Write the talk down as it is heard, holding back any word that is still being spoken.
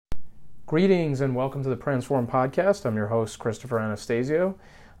Greetings and welcome to the Transform Podcast. I'm your host, Christopher Anastasio.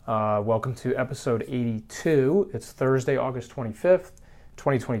 Welcome to episode 82. It's Thursday, August 25th,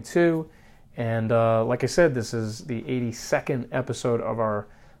 2022. And like I said, this is the 82nd episode of our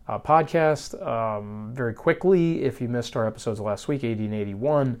podcast. Very quickly, if you missed our episodes last week, 80 and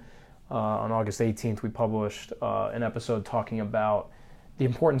 81, on August 18th, we published an episode talking about the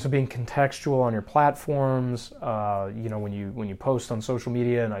importance of being contextual on your platforms. When you post on social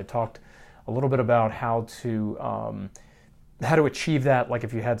media, and I talked a little bit about how to achieve that. Like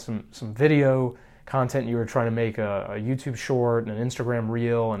if you had some video content, you were trying to make a YouTube short and an Instagram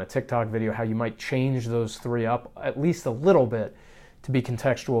reel and a TikTok video, how you might change those three up at least a little bit to be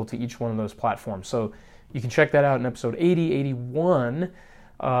contextual to each one of those platforms. So you can check that out in episode 80, 81.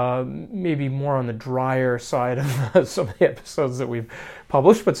 Maybe more on the drier side of some of the episodes that we've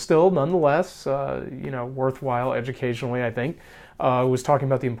published, but still, nonetheless, worthwhile educationally, I think. Was talking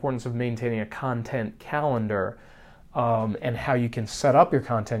about the importance of maintaining a content calendar and how you can set up your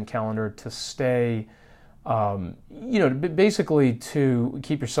content calendar to stay, basically to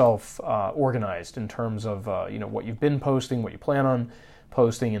keep yourself organized in terms of, what you've been posting, what you plan on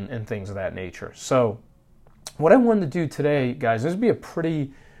posting, and things of that nature. So what I wanted to do today, guys, this would be a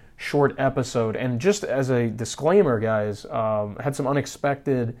pretty short episode, and just as a disclaimer, guys, I had some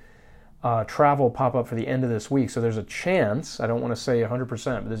unexpected travel pop up for the end of this week, so there's a chance, I don't want to say 100%,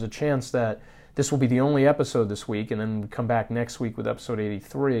 but there's a chance that this will be the only episode this week, and then we come back next week with episode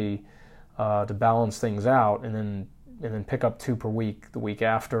 83 to balance things out, and then pick up 2 per week the week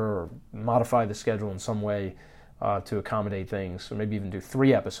after, or modify the schedule in some way to accommodate things, so maybe even do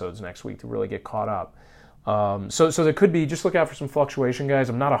 3 episodes next week to really get caught up. So there could be, just look out for some fluctuation, guys.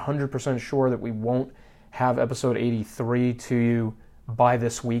 I'm not 100% sure that we won't have episode 83 to you by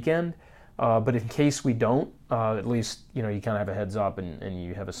this weekend, but in case we don't, at least, you kind of have a heads up and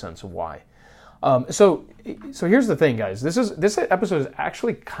you have a sense of why. So here's the thing, guys. This episode is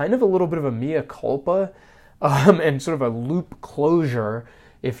actually kind of a little bit of a mea culpa, and sort of a loop closure,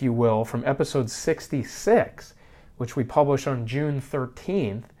 if you will, from episode 66, which we published on June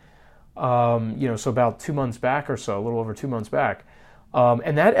 13th. So about 2 months back or so, a little over 2 months back.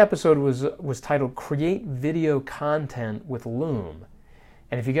 And that episode was titled Create Video Content with Loom.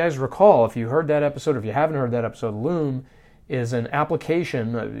 And if you guys recall, if you heard that episode, or if you haven't heard that episode, Loom is an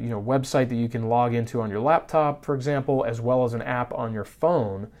application, website that you can log into on your laptop, for example, as well as an app on your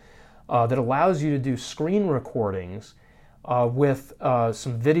phone that allows you to do screen recordings with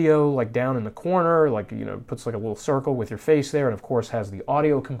some video like down in the corner, puts like a little circle with your face there, and of course has the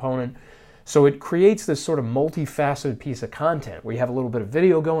audio component. So it creates this sort of multifaceted piece of content where you have a little bit of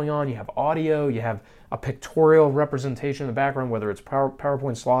video going on, you have audio, you have a pictorial representation in the background, whether it's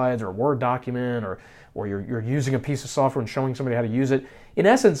PowerPoint slides or a Word document, or you're using a piece of software and showing somebody how to use it. In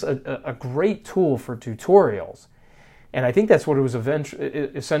essence, a great tool for tutorials. And I think that's what it was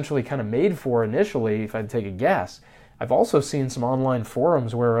essentially kind of made for initially, if I had to take a guess. I've also seen some online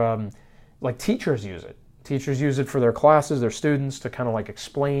forums where teachers use it. Teachers use it for their classes, their students, to kind of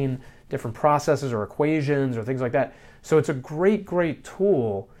explain different processes or equations or things like that. So it's a great, great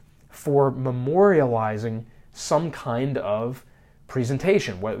tool for memorializing some kind of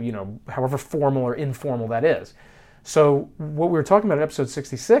presentation, however formal or informal that is. So what we were talking about in episode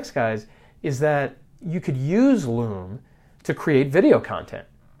 66, guys, is that you could use Loom to create video content,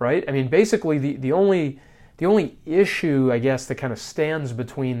 right? I mean, basically the only issue, I guess, that kind of stands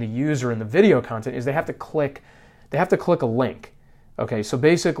between the user and the video content is they have to click a link. Okay, so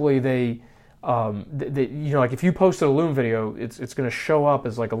basically they if you posted a Loom video, it's going to show up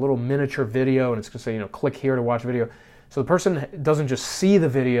as like a little miniature video, and it's going to say, click here to watch video. So the person doesn't just see the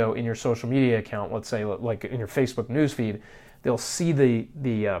video in your social media account, let's say like in your Facebook newsfeed, they'll see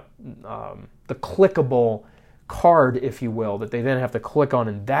the clickable card, if you will, that they then have to click on,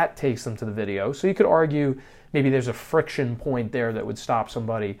 and that takes them to the video. So you could argue maybe there's a friction point there that would stop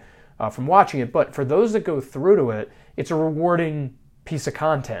somebody from watching it. But for those that go through to it, it's a rewarding piece of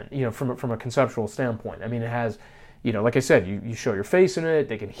content, from a conceptual standpoint. I mean, it has, like I said, you show your face in it,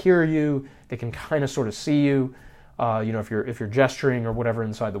 they can hear you, they can kind of sort of see you, if you're gesturing or whatever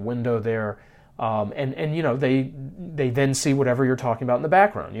inside the window there. They then see whatever you're talking about in the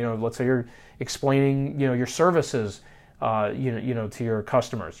background. Let's say you're explaining, your services, to your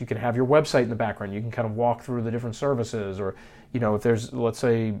customers. You can have your website in the background. You can kind of walk through the different services, or, if there's, let's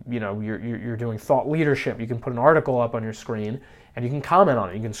say, you're doing thought leadership, you can put an article up on your screen and you can comment on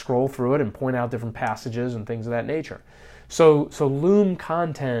it. You can scroll through it and point out different passages and things of that nature. So Loom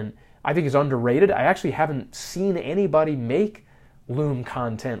content, I think, is underrated. I actually haven't seen anybody make Loom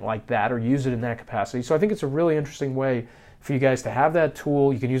content like that or use it in that capacity. So I think it's a really interesting way for you guys to have that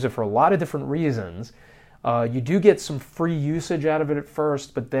tool. You can use it for a lot of different reasons. You do get some free usage out of it at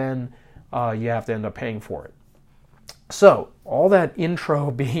first, but then you have to end up paying for it. So, all that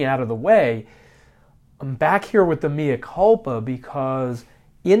intro being out of the way, I'm back here with the mea culpa because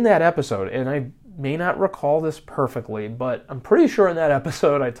in that episode, and I may not recall this perfectly, but I'm pretty sure in that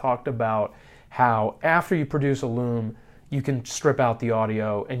episode I talked about how after you produce a Loom, you can strip out the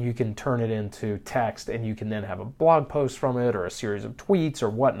audio and you can turn it into text, and you can then have a blog post from it or a series of tweets or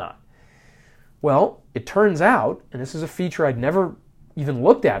whatnot. Well, it turns out, and this is a feature I'd never even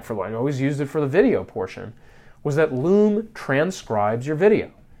looked at for long, I always used it for the video portion, was that Loom transcribes your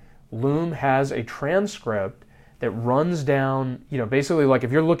video. Loom has a transcript that runs down, basically like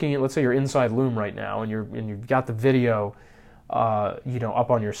if you're looking at, let's say you're inside Loom right now and you've got the video,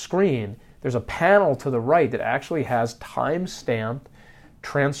 up on your screen, there's a panel to the right that actually has time-stamped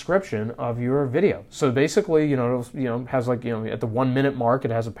transcription of your video. So basically, it has like, at the 1 minute mark,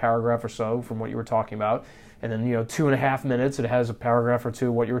 it has a paragraph or so from what you were talking about. And then, 2.5 minutes, it has a paragraph or two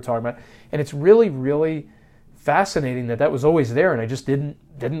of what you were talking about. And it's really, really fascinating that was always there, and I just didn't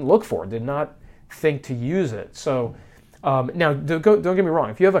look for it, did not think to use it. So now, don't get me wrong.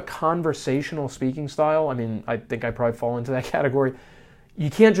 If you have a conversational speaking style, I think I probably fall into that category.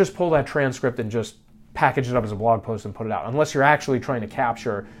 You can't just pull that transcript and just package it up as a blog post and put it out, unless you're actually trying to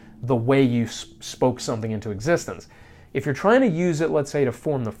capture the way you spoke something into existence. If you're trying to use it, let's say, to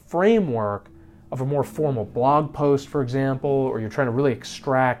form the framework of a more formal blog post, for example, or you're trying to really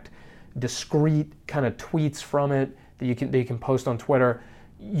extract discrete kind of tweets from it that you can post on Twitter,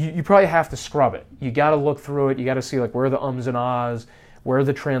 you probably have to scrub it. You got to look through it. You got to see like where are the ums and ahs, where are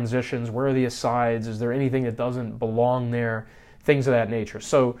the transitions, where are the asides, is there anything that doesn't belong there, things of that nature.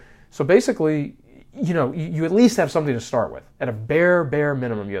 So basically, you at least have something to start with. At a bare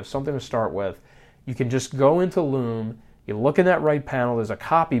minimum, you have something to start with. You can just go into Loom, you look in that right panel, there's a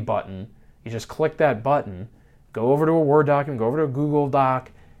copy button, you just click that button, go over to a Word document, go over to a Google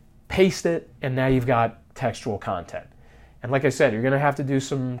Doc, paste it, and now you've got textual content. And like I said, you're going to have to do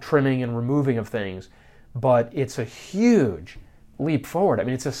some trimming and removing of things, but it's a huge leap forward.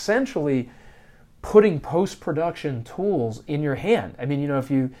 It's essentially putting post-production tools in your hand. If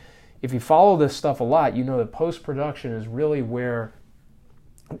you follow this stuff a lot, you know that post-production is really where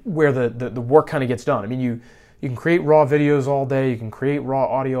the work kind of gets done. You can create raw videos all day, you can create raw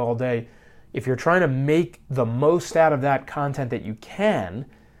audio all day. If you're trying to make the most out of that content that you can,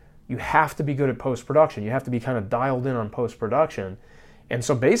 you have to be good at post-production. You have to be kind of dialed in on post-production. And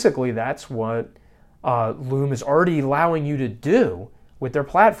so basically that's what Loom is already allowing you to do with their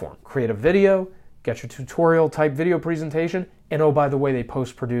platform. Create a video, get your tutorial type video presentation, and oh, by the way, they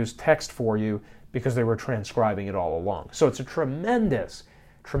post-produce text for you because they were transcribing it all along. So it's a tremendous,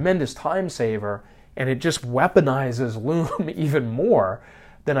 tremendous time saver, and it just weaponizes Loom even more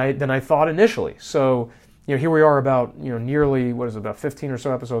than I thought initially. So here we are about nearly about 15 or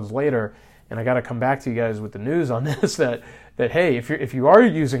so episodes later, and I got to come back to you guys with the news on this that hey, if you are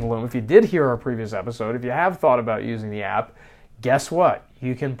using Loom, if you did hear our previous episode, if you have thought about using the app, guess what?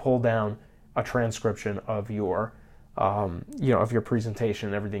 You can pull down a transcription of your of your presentation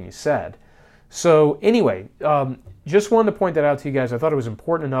and everything you said. So anyway, just wanted to point that out to you guys. I thought it was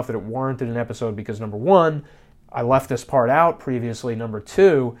important enough that it warranted an episode because number one, I left this part out previously. Number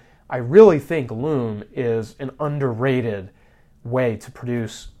two, I really think Loom is an underrated way to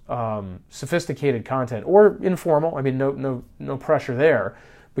produce sophisticated content, or informal. No pressure there,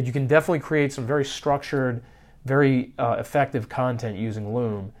 but you can definitely create some very structured, very effective content using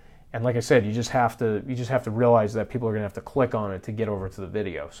Loom. And like I said, you just have to realize that people are going to have to click on it to get over to the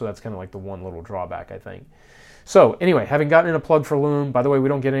video. So that's kind of like the one little drawback, I think. So anyway, having gotten in a plug for Loom, by the way, we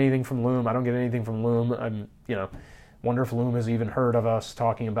don't get anything from Loom. I don't get anything from Loom. Wonder if Loom has even heard of us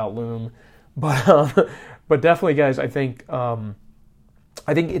talking about Loom. But definitely, guys, I think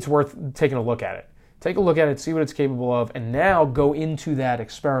it's worth taking a look at it. Take a look at it, see what it's capable of, and now go into that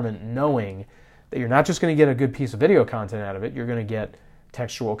experiment knowing that you're not just going to get a good piece of video content out of it, you're going to get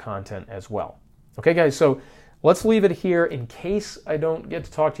textual content as well. Okay, guys, so let's leave it here in case I don't get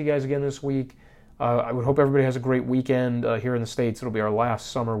to talk to you guys again this week. I would hope everybody has a great weekend here in the States. It'll be our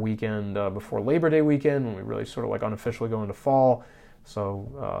last summer weekend before Labor Day weekend, when we really sort of like unofficially go into fall.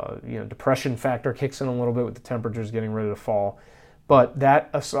 So, depression factor kicks in a little bit with the temperatures getting ready to fall. But that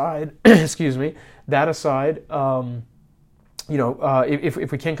aside, if we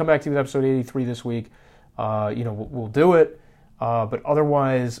can come back to you with episode 83 this week, we'll do it. But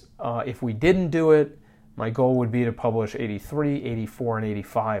otherwise, if we didn't do it, my goal would be to publish 83, 84, and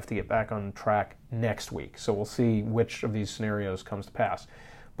 85 to get back on track next week. So we'll see which of these scenarios comes to pass.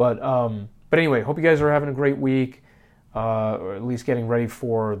 But anyway, hope you guys are having a great week. or at least getting ready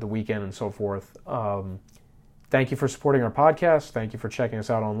for the weekend and so forth. Thank you for supporting our podcast. Thank you for checking us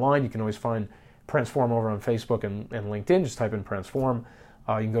out online. You can always find Pranceform over on Facebook and LinkedIn. Just type in Pranceform.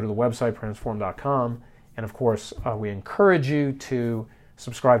 You can go to the website, pranceform.com. And of course, we encourage you to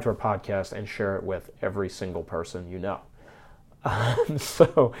subscribe to our podcast and share it with every single person you know.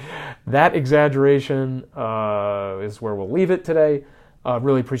 So that exaggeration is where we'll leave it today.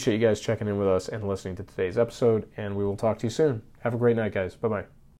 Really appreciate you guys checking in with us and listening to today's episode, and we will talk to you soon. Have a great night, guys. Bye-bye.